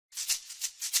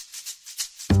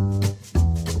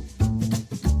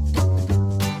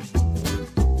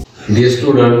Dear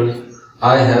student,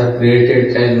 I have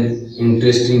created an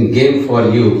interesting game for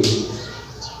you.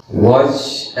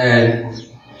 Watch and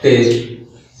take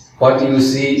what you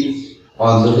see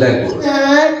on the blackboard.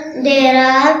 Sir, there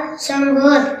are some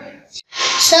words.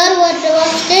 Sir, what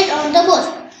was that on the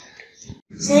board?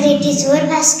 Sir, it is word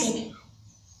basket.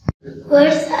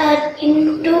 Words are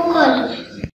in two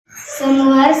columns. Some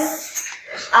words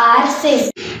are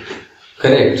same.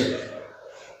 Correct.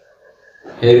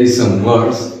 Here is some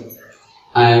words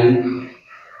and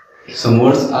some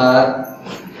words are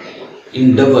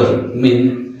in double,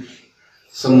 mean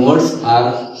some words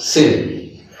are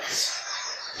same.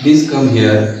 Please come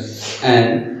here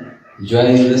and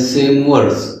join the same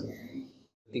words.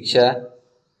 Diksha,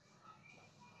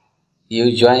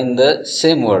 you join the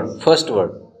same word, first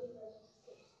word.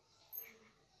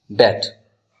 Bat.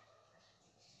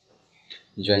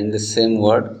 Join the same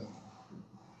word.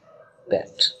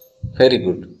 Bat. Very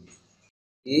good.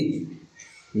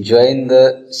 Join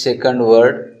the second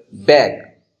word.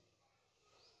 Bag.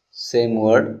 Same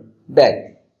word.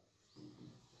 Bag.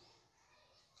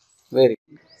 Very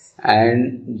good.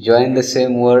 And join the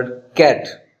same word. Cat.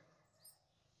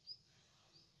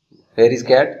 Where is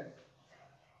cat?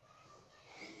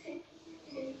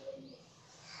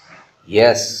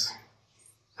 Yes.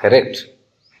 Correct.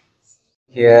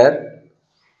 Here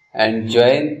and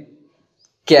join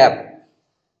cap.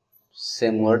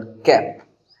 Same word cap.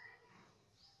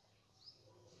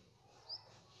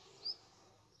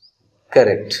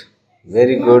 Correct.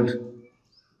 Very good.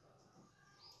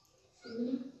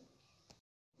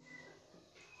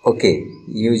 Okay,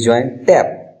 you join tap.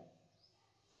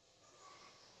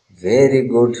 Very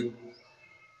good.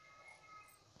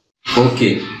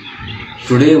 Okay,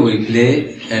 today we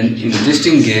play an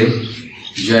interesting game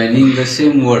joining the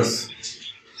same words.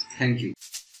 Thank you.